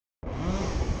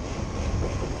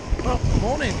Well,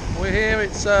 morning. We're here.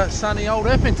 It's sunny old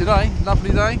Epping today.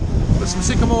 Lovely day. Got some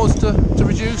sycamores to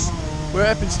reduce. We're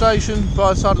at Epping Station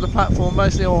by the side of the platform,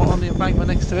 basically, or on the embankment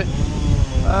next to it.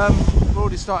 We've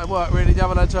already started work really. The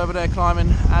other lads over there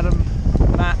climbing. Adam,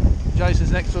 Matt,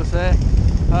 Jason's next to us there.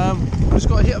 We've just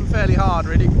got to hit them fairly hard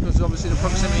really, because obviously the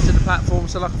proximity to the platform,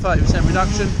 so like a 30%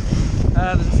 reduction.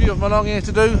 There's a few of them along here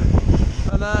to do,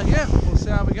 and yeah, we'll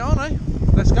see how we go on, eh?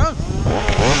 Let's go.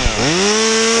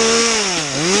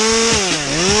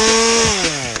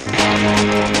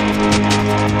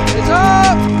 It's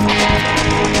up!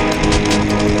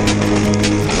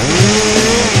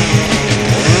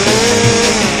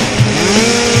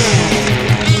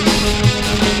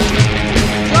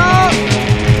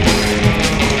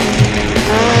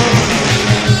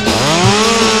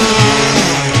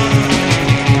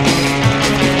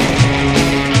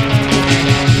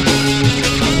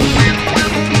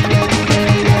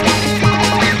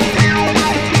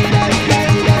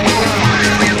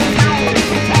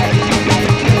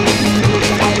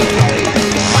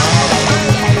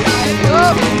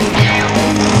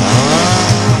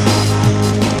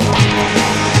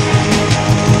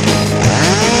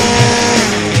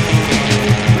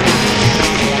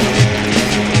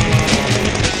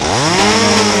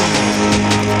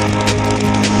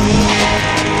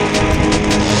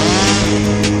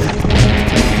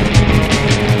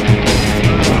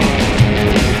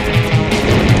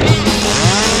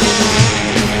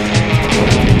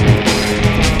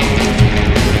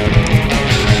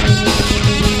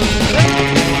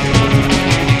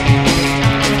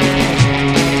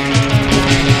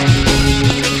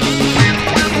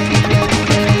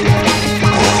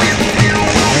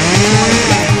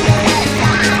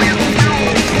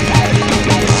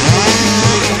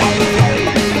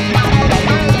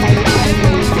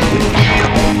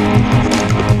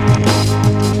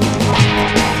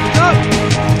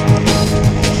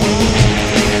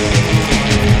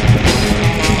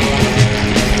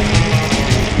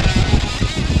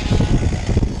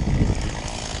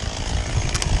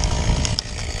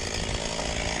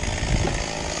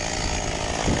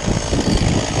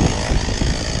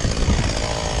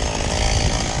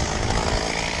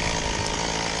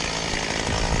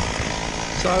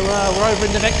 So we're over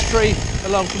in the next tree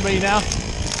along from me now.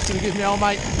 Just going to give my old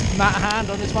mate Matt a hand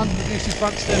on this one, reduce his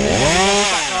front stem here.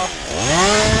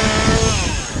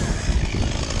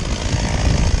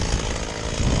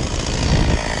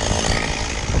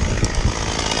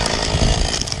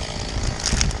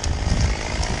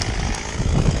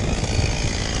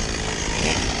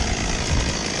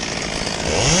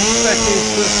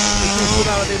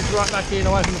 Right back in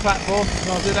away from the platform, and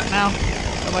I'll do that now.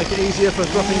 I'll make it easier for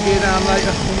dropping gear down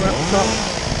later when we're at the top.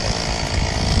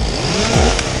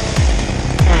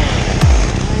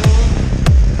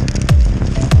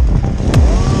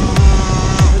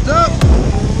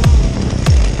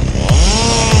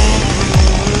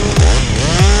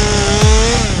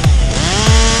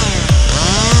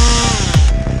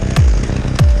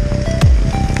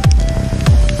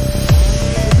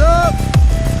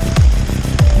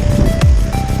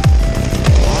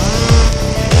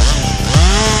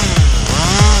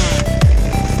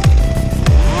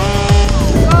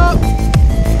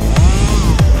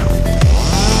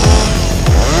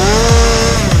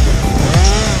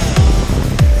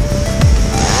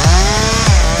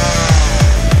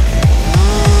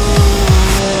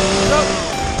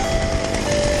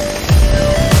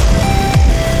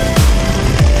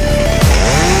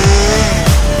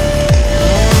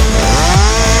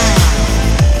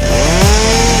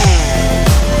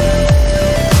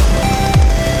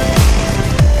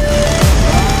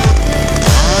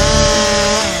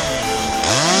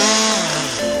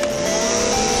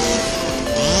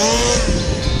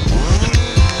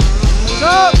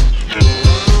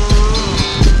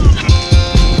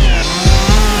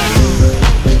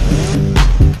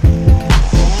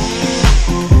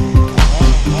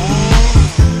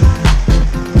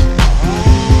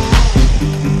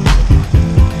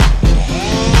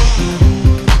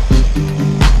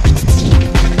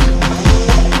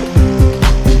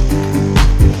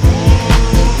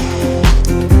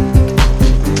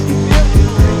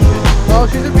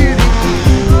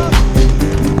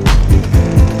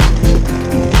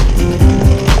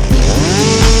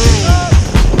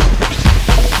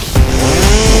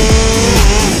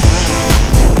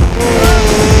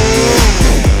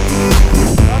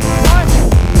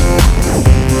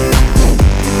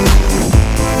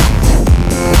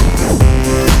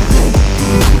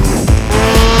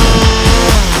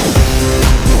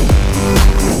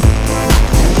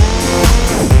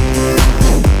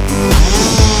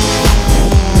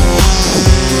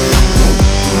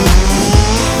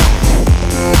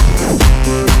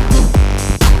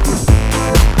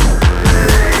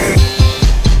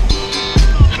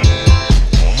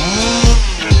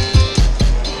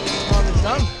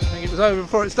 was over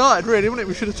before it started, really, wouldn't it?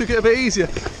 We should have took it a bit easier.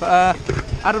 But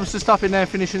Adam's just up in there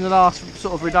finishing the last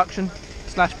sort of reduction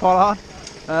 / pollard.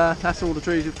 That's all the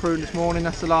trees we've pruned this morning.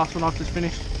 That's the last one I've just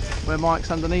finished, where Mike's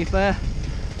underneath there.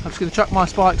 I'm just going to chuck my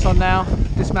spikes on now,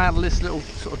 dismantle this little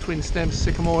sort of twin stem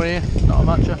sycamore here, not a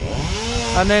mucher.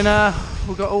 And then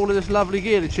we've got all of this lovely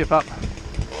gear to chip up.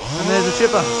 And there's a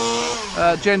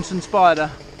chipper, Jensen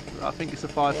Spider. I think it's a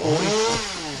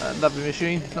 540. Lovely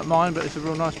machine. It's not mine, but it's a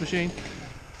real nice machine.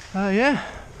 Yeah,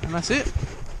 and that's it.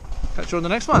 Catch you on the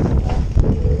next one.